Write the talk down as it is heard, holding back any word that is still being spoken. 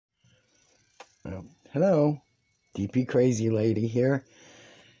Oh, hello, DP Crazy Lady here.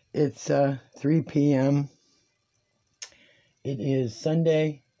 It's 3 p.m. It is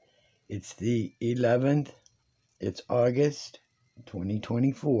Sunday. It's the 11th. It's August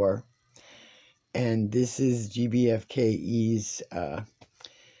 2024. And this is GBFKE's, I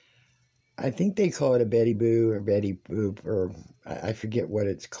think they call it a Betty Boo or Betty Boop, or I forget what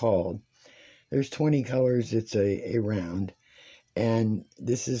it's called. There's 20 colors. It's a round. And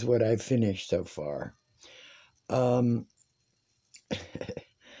this is what I've finished so far. I'm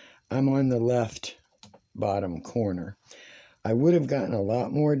on the left bottom corner. I would have gotten a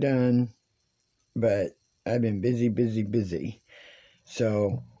lot more done, but I've been busy.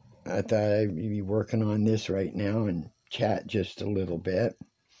 So I thought I'd be working on this right now and chat just a little bit.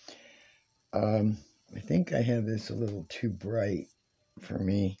 I think I have this a little too bright for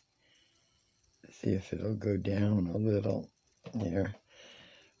me. Let's see if it'll go down a little. There.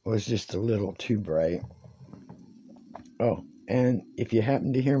 It was just a little too bright. Oh, and if you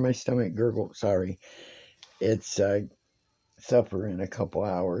happen to hear my stomach gurgle, sorry. It's supper in a couple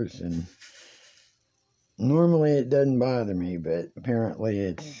hours, and normally it doesn't bother me, but apparently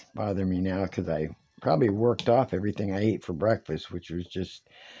it's bothering me now because I probably worked off everything I ate for breakfast, which was just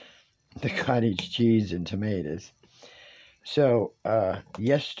the cottage cheese and tomatoes. So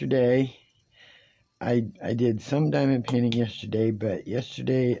yesterday, I did some diamond painting yesterday, but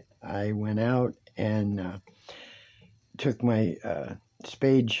yesterday I went out and took my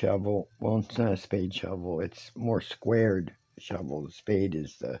spade shovel. Well, it's not a spade shovel. It's more squared shovel. The spade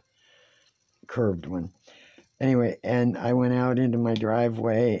is the curved one. Anyway, and I went out into my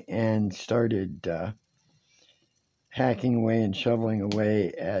driveway and started hacking away and shoveling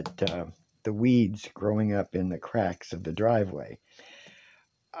away at the weeds growing up in the cracks of the driveway.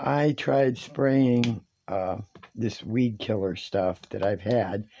 I tried spraying this weed killer stuff that I've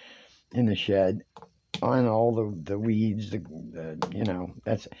had in the shed on all the weeds, it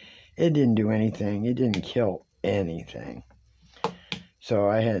didn't do anything. It didn't kill anything. So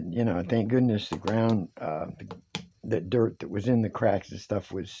I had, thank goodness the ground, the dirt that was in the cracks and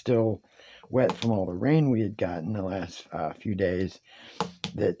stuff was still wet from all the rain we had gotten the last few days,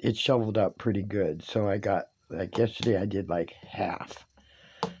 that it shoveled up pretty good. So I got, like yesterday, I did like half.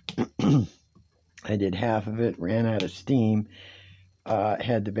 I did half of it, ran out of steam,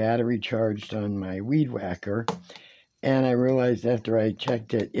 had the battery charged on my weed whacker, and I realized after I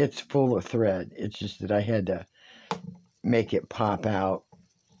checked it, it's full of thread. It's just that I had to make it pop out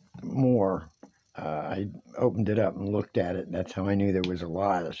more. I opened it up and looked at it, and that's how I knew there was a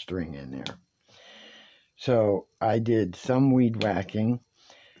lot of string in there. So I did some weed whacking.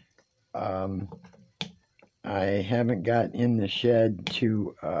 I haven't got in the shed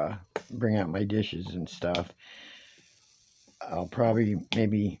to bring out my dishes and stuff. I'll probably,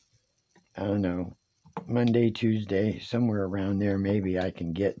 maybe, I don't know, Monday, Tuesday, somewhere around there, maybe I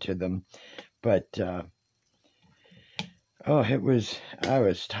can get to them. But, I was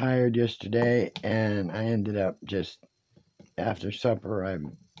tired yesterday, and I ended up just, after supper, I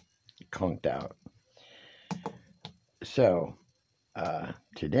conked out. So,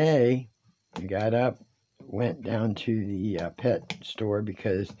 today, I got up, went down to the pet store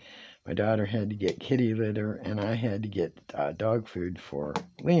because my daughter had to get kitty litter, and I had to get dog food for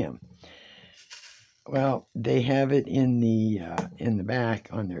Liam. Well, they have it in the back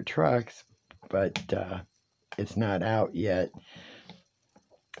on their trucks, but it's not out yet,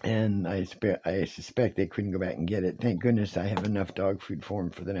 and I suspect they couldn't go back and get it. Thank goodness I have enough dog food for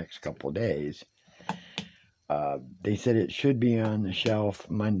them for the next couple of days. They said it should be on the shelf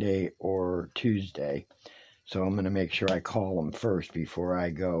Monday or Tuesday, so I'm going to make sure I call them first before I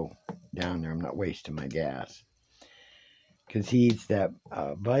go down there. I'm not wasting my gas, because he eats that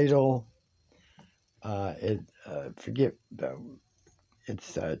Vital. Forget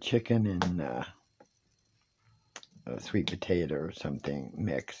it's chicken and a sweet potato or something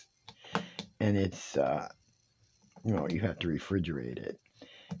mix, and it's you have to refrigerate it.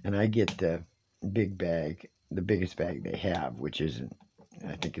 And I get the big bag, the biggest bag they have, which isn't,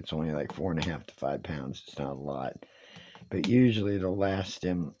 I think it's only like 4.5 to 5 pounds. It's not a lot, but usually it'll last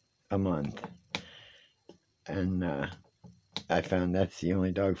him a month. And I found that's the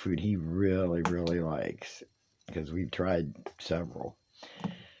only dog food he really likes, because we've tried several,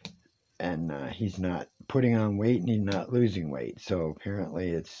 and he's not putting on weight and he's not losing weight, so apparently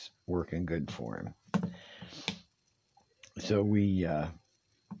it's working good for him. So we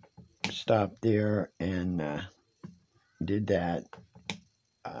stopped there and did that.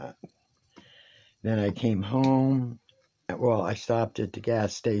 Then I came home. Well, I stopped at the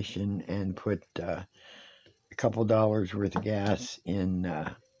gas station and put a couple dollars worth of gas in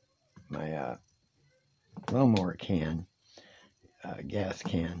my lawnmower can, gas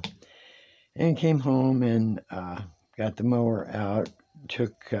can. And came home and got the mower out,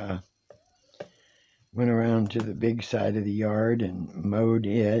 went around to the big side of the yard and mowed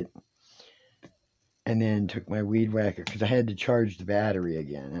it, and then took my weed whacker, because I had to charge the battery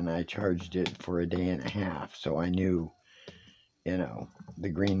again, and I charged it for a day and a half, so I knew, you know, the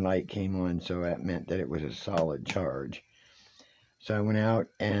green light came on, so that meant that it was a solid charge. So I went out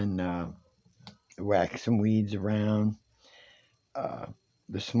and whacked some weeds around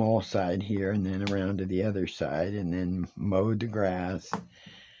the small side here, and then around to the other side, and then mowed the grass.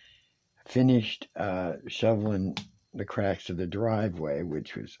 Finished shoveling the cracks of the driveway,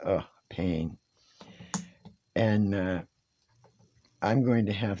 which was a pain. And I'm going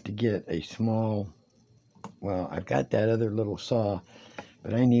to have to get a small, well, I've got that other little saw,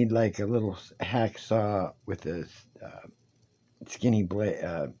 but I need like a little hacksaw with a skinny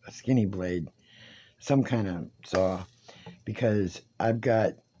blade, some kind of saw, because I've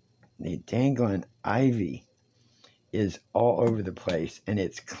got the dangling ivy is all over the place, and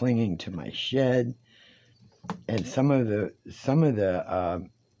it's clinging to my shed, and some of the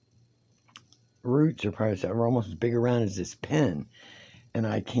roots are almost as big around as this pen, and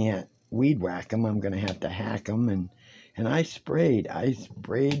I can't weed whack them. I'm going to have to hack them, and I sprayed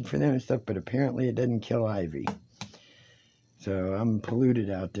for them and stuff, but apparently it doesn't kill ivy. So I'm polluted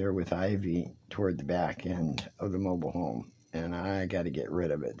out there with ivy toward the back end of the mobile home, and I got to get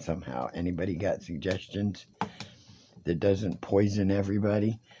rid of it somehow. Anybody got suggestions that doesn't poison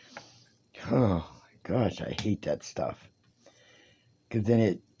everybody? Oh gosh, I hate that stuff, because then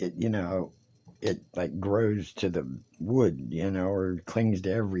it you know, it like grows to the wood, you know, or clings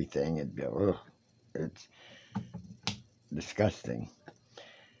to everything. It's disgusting.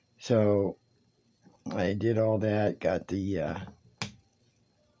 So I did all that, got the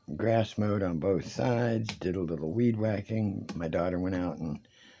grass mowed on both sides, did a little weed whacking. My daughter went out and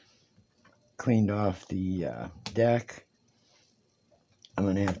cleaned off the deck. I'm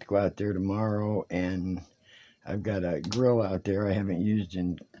going to have to go out there tomorrow, and I've got a grill out there I haven't used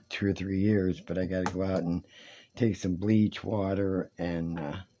in 2 or 3 years, but I got to go out and take some bleach water and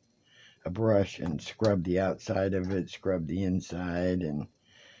a brush and scrub the outside of it, scrub the inside, and,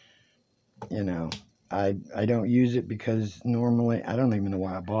 you know, I don't use it because normally, I don't even know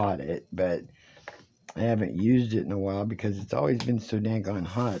why I bought it, but I haven't used it in a while because it's always been so dang on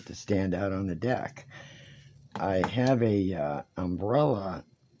hot to stand out on the deck. I have a umbrella,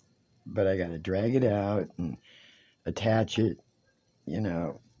 but I got to drag it out and attach it, you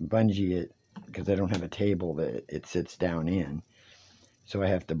know, bungee it, because I don't have a table that it sits down in. So I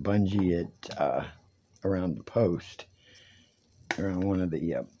have to bungee it around the post, around one of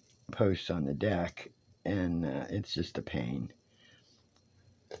the posts on the deck, and it's just a pain.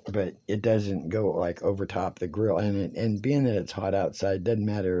 But it doesn't go like over top the grill, and being that it's hot outside, doesn't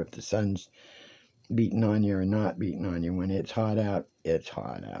matter if the sun's beating on you or not beating on you. When it's hot out, it's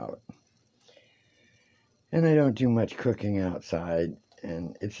hot out. And I don't do much cooking outside,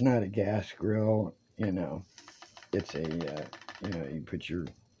 and it's not a gas grill, you know. It's a, you know, you put your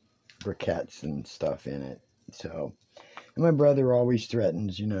briquettes and stuff in it. So, and my brother always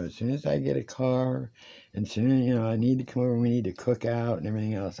threatens, you know, as soon as I get a car, and soon, you know, I need to come over, we need to cook out and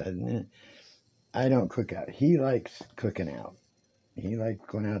everything else. I don't cook out. He likes cooking out. He likes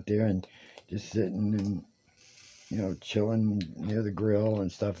going out there and just sitting and, you know, chilling near the grill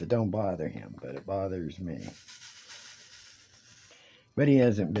and stuff. That don't bother him, but it bothers me. But he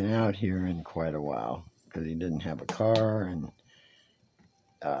hasn't been out here in quite a while because he didn't have a car, and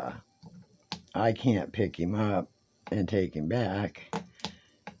I can't pick him up and take him back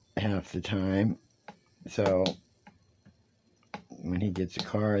half the time. So when he gets a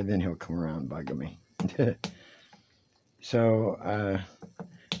car, then he'll come around bugging me. So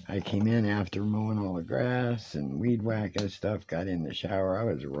I came in after mowing all the grass and weed whacking stuff, got in the shower. I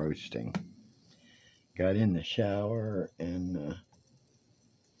was roasting. Got in the shower, and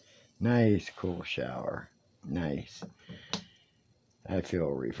nice cool shower. Nice. I feel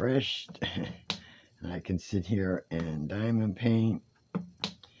refreshed. I can sit here and diamond paint,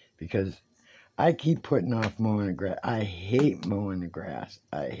 because I keep putting off mowing the grass. I hate mowing the grass.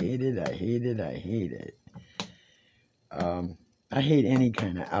 I hate it. I hate it. I hate it. I hate any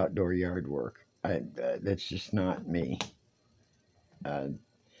kind of outdoor yard work. That's just not me. You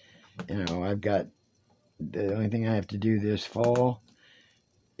know, I've got, the only thing I have to do this fall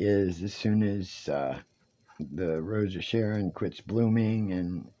is, as soon as the Rose of Sharon quits blooming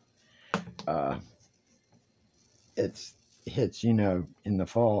and it hits, you know, in the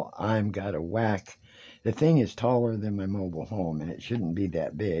fall, I'm got to whack. The thing is taller than my mobile home, and it shouldn't be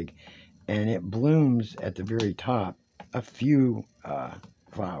that big. and it blooms at the very top a few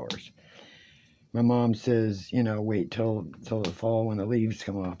flowers. My mom says, you know, wait till the fall when the leaves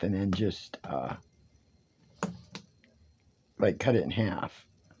come off, and then just like cut it in half,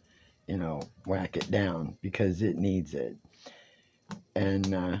 you know, whack it down because it needs it. And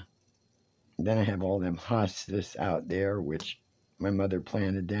then I have all them hostas out there, which my mother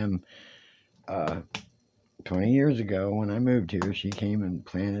planted them 20 years ago when I moved here. She came and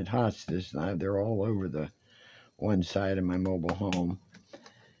planted hostas. They're all over the one side of my mobile home.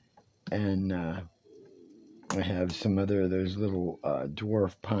 And I have some other of those little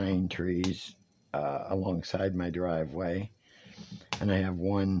dwarf pine trees alongside my driveway. And I have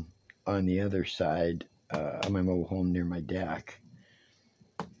one on the other side of my mobile home near my deck.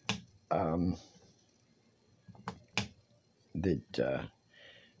 That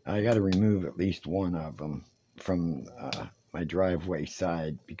I got to remove at least one of them from my driveway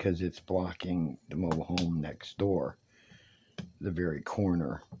side because it's blocking the mobile home next door, the very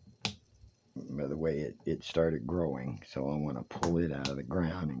corner, by the way it started growing. So I want to pull it out of the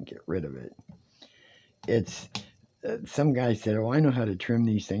ground and get rid of it. It's some guy said, oh, I know how to trim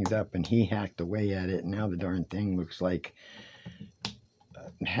these things up, and he hacked away at it, and now the darn thing looks like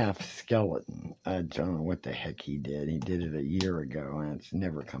half skeleton. I don't know what the heck he did. He did it a year ago, and it's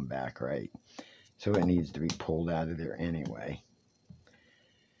never come back right. So it needs to be pulled out of there anyway.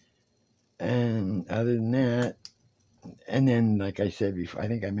 And other than that, and then, like I said before, I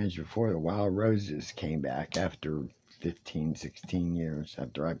think I mentioned before, the wild roses came back after 15, 16 years,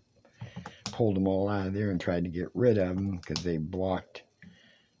 after I pulled them all out of there and tried to get rid of them because they blocked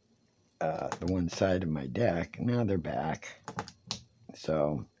the one side of my deck. Now they're back.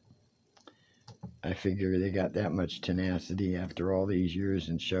 So I figure they got that much tenacity after all these years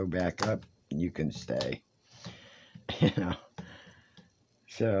and show back up, you can stay. You know.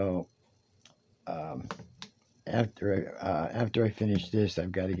 So after I finish this,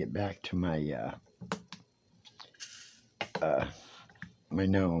 I've got to get back to my my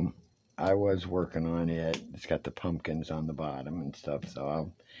gnome. I was working on it. It's got the pumpkins on the bottom and stuff, so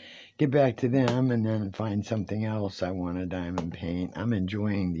I'll get back to them and then find something else I want to diamond paint. I'm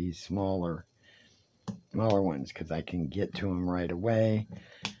enjoying these smaller ones because I can get to them right away.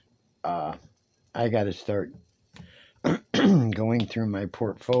 I got to start going through my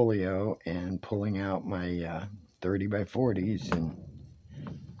portfolio and pulling out my 30 by 40s and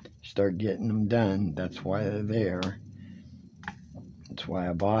start getting them done. That's why they're there. That's why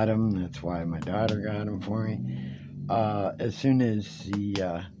I bought them. That's why my daughter got them for me. As soon as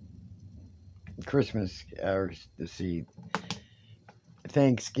the Christmas, or the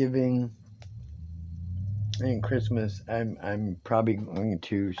Thanksgiving and Christmas, I'm probably going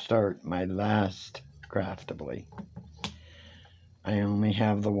to start my last Craftably. I only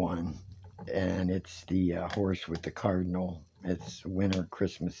have the one, and it's the horse with the cardinal. It's winter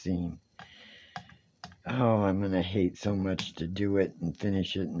Christmas scene. Oh, I'm going to hate so much to do it and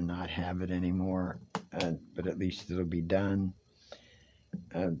finish it and not have it anymore. But at least it'll be done.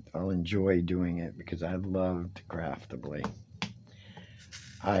 I'll enjoy doing it because I loved Craftably.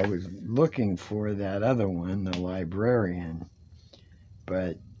 I was looking for that other one, the librarian,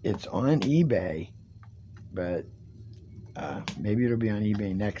 but it's on eBay. But maybe it'll be on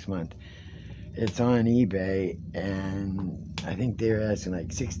eBay next month. It's on eBay, and I think they're asking like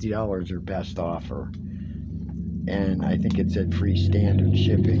 $60 or best offer. And I think it said free standard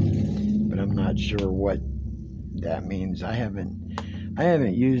shipping, but I'm not sure what that means. I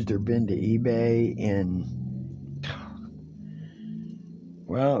haven't used or been to eBay in,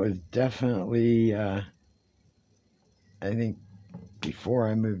 well, it was definitely I think before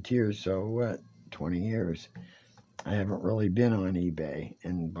I moved here, so what, 20 years. I haven't really been on eBay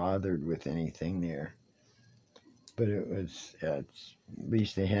and bothered with anything there. But it was, at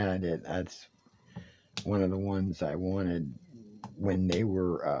least they had it. That's one of the ones I wanted when they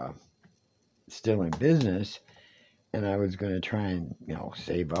were still in business, and I was going to try and, you know,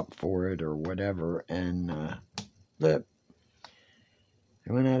 save up for it or whatever, and flip.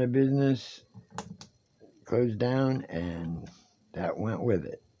 They went out of business, closed down, and that went with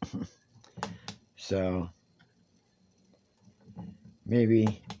it. So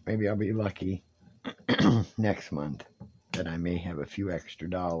maybe I'll be lucky next month that I may have a few extra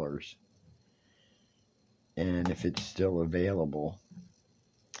dollars, and if it's still available.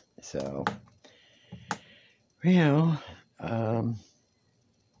 So, you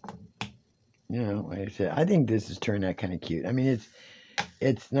know, like I said, I think this has turned out kind of cute. I mean,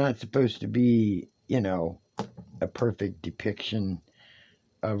 it's not supposed to be, you know, a perfect depiction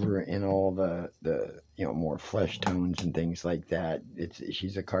of her in all the more flesh tones and things like that.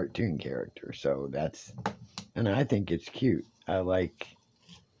 She's a cartoon character, so and I think it's cute. I like,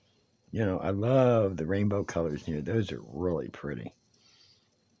 I love the rainbow colors here. Those are really pretty.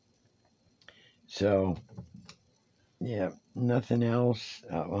 So yeah, nothing else.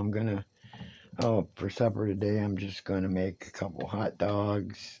 For supper today, I'm just gonna make a couple hot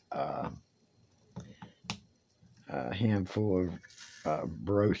dogs, a handful of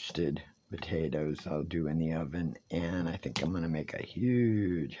roasted potatoes I'll do in the oven, and I think I'm going to make a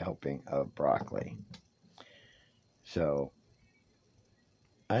huge helping of broccoli. So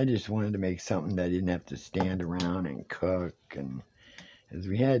I just wanted to make something that I didn't have to stand around and cook. And as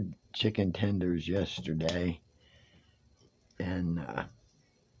we had chicken tenders yesterday and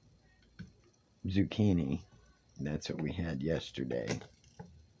zucchini, that's what we had yesterday.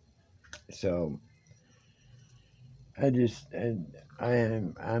 So I'm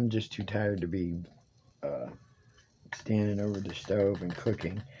just too tired to be standing over the stove and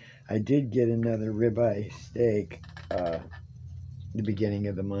cooking. I did get another ribeye steak the beginning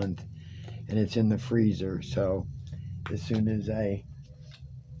of the month, and it's in the freezer. So as soon as I,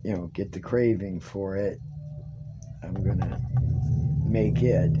 get the craving for it, I'm gonna make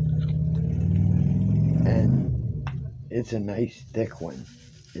it. And it's a nice thick one.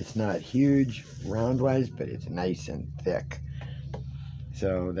 It's not huge round-wise, but it's nice and thick.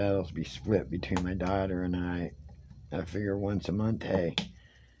 So that'll be split between my daughter and I. I figure once a month, hey,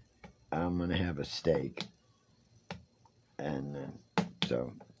 I'm gonna have a steak. And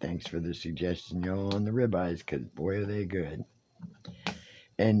so thanks for the suggestion, y'all, on the ribeyes, because boy, are they good.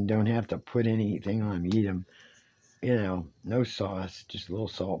 And don't have to put anything on them. Eat them, no sauce, just a little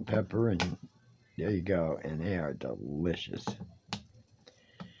salt and pepper, and there you go. And they are delicious.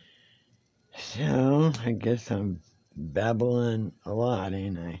 So I guess I'm babbling a lot,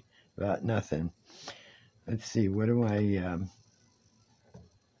 ain't I? About nothing. Let's see, what do I...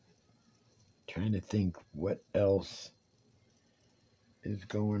 trying to think what else is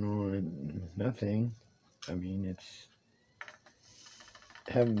going on. Nothing. I mean,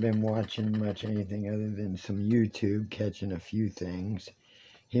 haven't been watching much anything other than some YouTube, catching a few things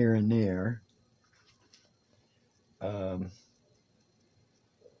here and there.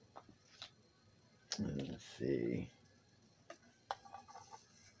 Let's see.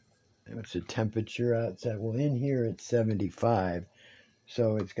 What's the temperature outside? Well, in here it's 75,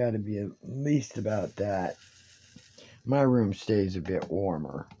 so it's got to be at least about that. My room stays a bit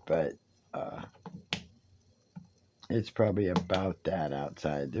warmer, but it's probably about that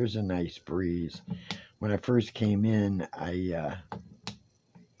outside. There's a nice breeze. When I first came in, I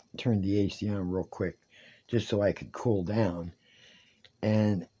turned the AC on real quick just so I could cool down.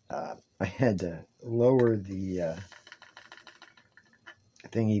 And I had to lower the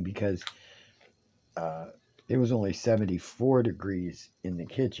thingy because it was only 74 degrees in the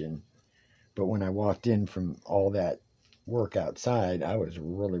kitchen. But when I walked in from all that work outside, I was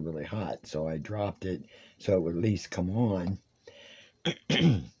really, really hot. So I dropped it so it would at least come on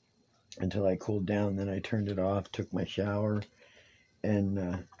until I cooled down. Then I turned it off, took my shower,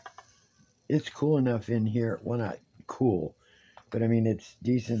 and it's cool enough in here. Well, not cool, but I mean, it's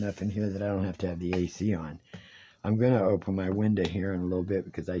decent enough in here that I don't have to have the AC on. I'm going to open my window here in a little bit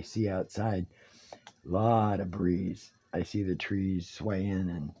because I see outside a lot of breeze. I see the trees swaying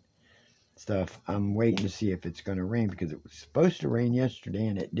and stuff. I'm waiting to see if it's going to rain because it was supposed to rain yesterday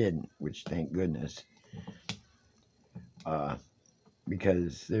and it didn't, which thank goodness.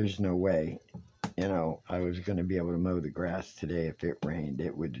 Because there's no way, I was going to be able to mow the grass today if it rained.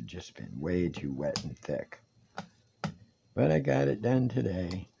 It would have just been way too wet and thick. But I got it done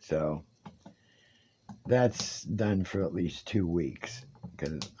today, so that's done for at least 2 weeks.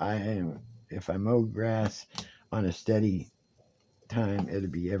 Because if I mow grass on a steady time, it'll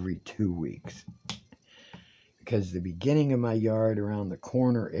be every 2 weeks. Because the beginning of my yard around the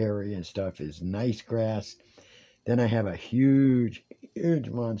corner area and stuff is nice grass. Then I have a huge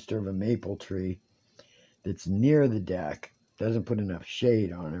monster of a maple tree that's near the deck. Doesn't put enough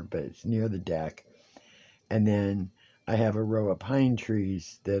shade on her, but it's near the deck. And then I have a row of pine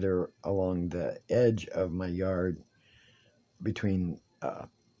trees that are along the edge of my yard, between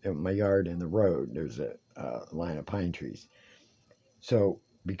my yard and the road. There's a line of pine trees. So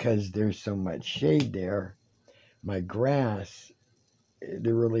because there's so much shade there, my grass,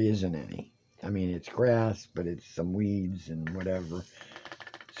 there really isn't any. I mean, it's grass, but it's some weeds and whatever.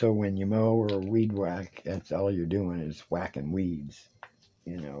 So when you mow or weed whack, that's all you're doing is whacking weeds,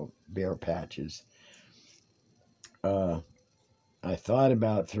 bare patches. I thought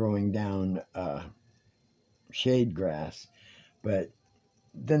about throwing down shade grass, but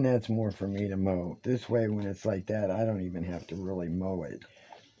then that's more for me to mow. This way, when it's like that, I don't even have to really mow it.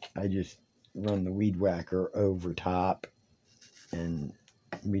 I just run the weed whacker over top and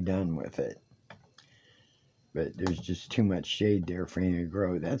be done with it. But there's just too much shade there for anything to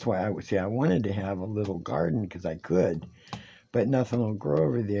grow. That's why I would say I wanted to have a little garden because I could, but nothing will grow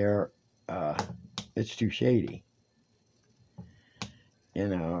over there. It's too shady. You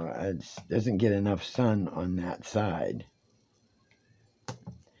know, it doesn't get enough sun on that side.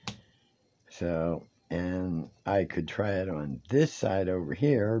 So, and I could try it on this side over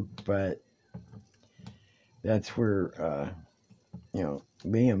here, but that's where, you know,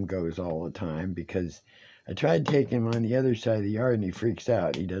 Liam goes all the time because I tried taking him on the other side of the yard and he freaks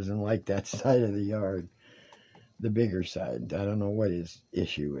out. He doesn't like that side of the yard, the bigger side. I don't know what his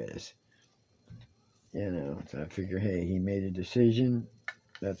issue is. You know, so I figure, hey, he made a decision.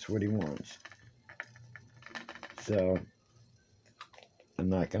 That's what he wants. So, I'm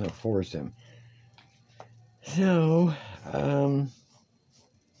not going to force him. So,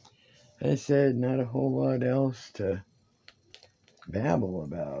 I said not a whole lot else to babble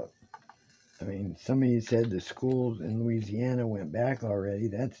about. I mean, somebody said the schools in Louisiana went back already.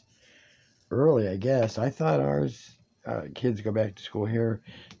 That's early, I guess. I thought ours kids go back to school here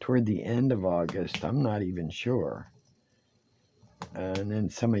toward the end of August. I'm not even sure. And then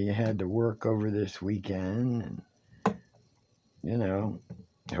some of you had to work over this weekend. And, you know,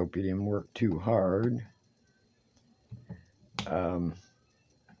 hope you didn't work too hard. You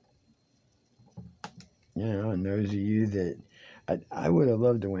know, and those of you that I would have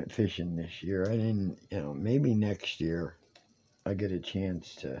loved to went fishing this year. I didn't, you know, maybe next year I'll get a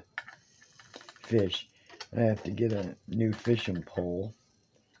chance to fish. I have to get a new fishing pole.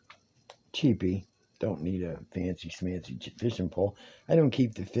 Cheapy. Don't need a fancy smancy fishing pole. I don't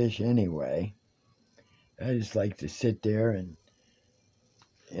keep the fish anyway. I just like to sit there and,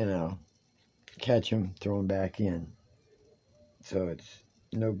 you know, catch them, throw them back in. So it's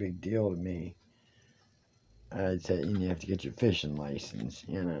no big deal to me. I'd say you have to get your fishing license,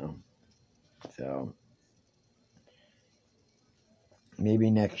 you know. So maybe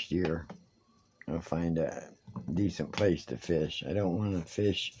next year I'll find a decent place to fish. I don't want to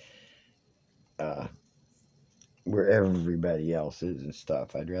fish where everybody else is and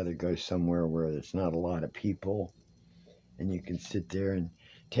stuff. I'd rather go somewhere where there's not a lot of people and you can sit there and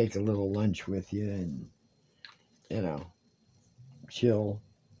take a little lunch with you and, you know, chill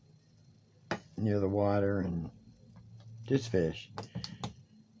near the water and just fish.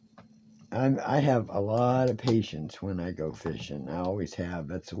 I have a lot of patience when I go fishing. I always have.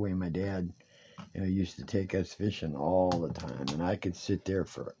 That's the way my dad, you know, used to take us fishing all the time. And I could sit there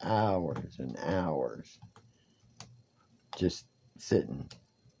for hours and hours just sitting.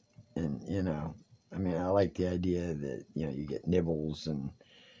 And, you know, I mean, I like the idea that, you know, you get nibbles and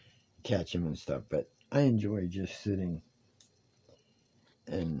catch them and stuff. But I enjoy just sitting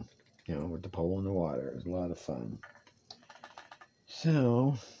and, you know, with the pole in the water. It was a lot of fun.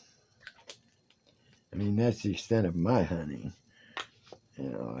 So, I mean, that's the extent of my hunting. You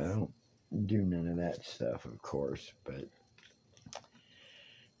know, I don't do none of that stuff, of course. But,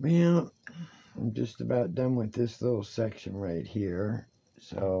 yeah, I'm just about done with this little section right here.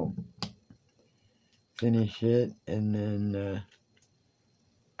 So, finish it and then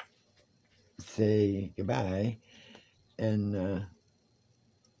say goodbye. And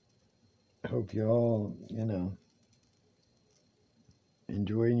hope you all, you know,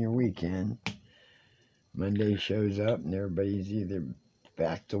 enjoying your weekend. Monday shows up and everybody's either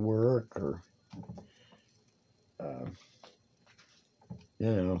back to work or,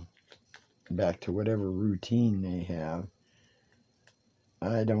 you know, back to whatever routine they have.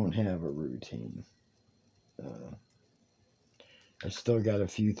 I don't have a routine. I still got a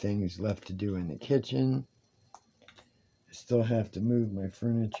few things left to do in the kitchen. I still have to move my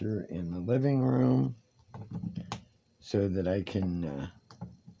furniture in the living room so that I can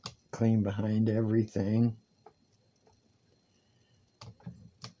clean behind everything.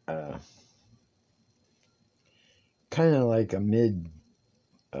 Kind of like a mid,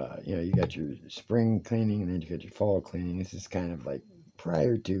 you know, you got your spring cleaning and then you got your fall cleaning. This is kind of like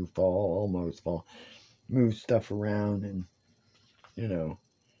prior to fall, almost fall. Move stuff around and, you know,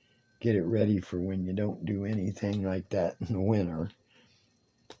 get it ready for when you don't do anything like that in the winter.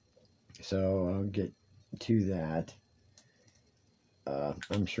 So I'll get to that.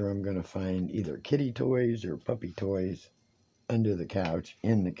 I'm sure I'm going to find either kitty toys or puppy toys under the couch,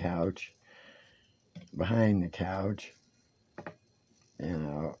 in the couch, behind the couch. You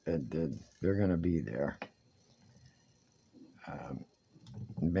know, they're going to be there.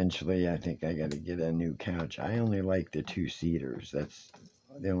 Eventually, I think I got to get a new couch. I only like the two-seaters. That's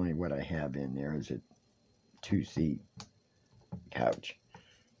the only what I have in there is a 2-seat couch.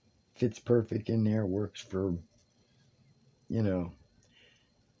 Fits perfect in there, works for, you know,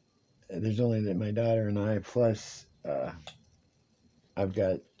 there's only that my daughter and I, plus I've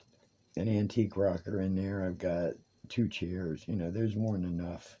got an antique rocker in there. I've got 2 chairs. You know, there's more than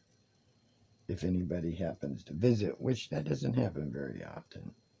enough if anybody happens to visit, which that doesn't happen very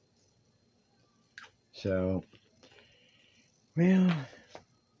often. So, well,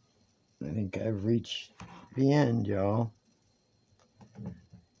 I think I've reached the end, y'all.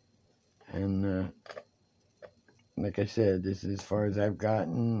 And like I said, this is as far as I've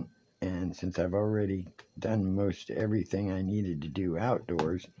gotten. And since I've already done most everything I needed to do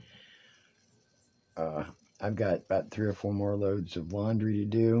outdoors, I've got about 3 or 4 more loads of laundry to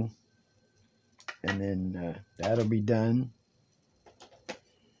do. And then that'll be done.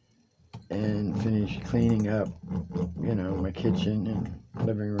 And finish cleaning up, you know, my kitchen and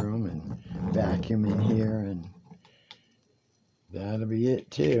living room and vacuum in here, and that'll be it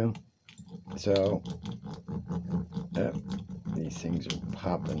too. So, these things are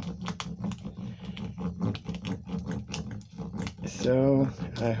popping. So,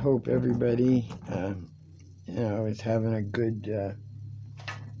 I hope everybody, you know, is having a good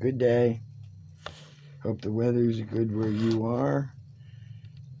day. Hope the weather's good where you are.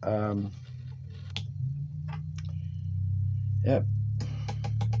 Yep.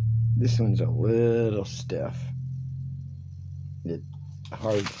 This one's a little stiff. It's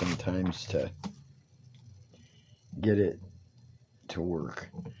hard sometimes to get it to work.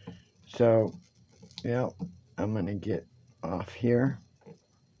 So, yeah, I'm going to get off here.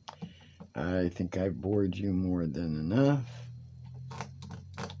 I think I've bored you more than enough.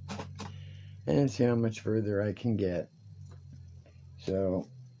 And see how much further I can get. So,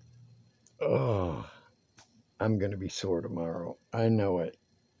 I'm going to be sore tomorrow. I know it.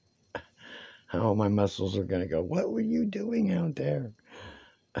 How my muscles are going to go, what were you doing out there?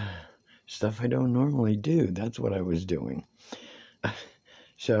 Stuff I don't normally do. That's what I was doing.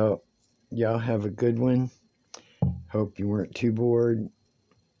 So, y'all have a good one. Hope you weren't too bored.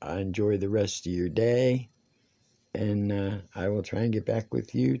 Enjoy the rest of your day. And I will try and get back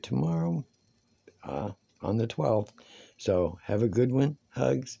with you tomorrow on the 12th. So, have a good one.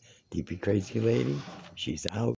 Hugs. DP Crazy Lady. She's out.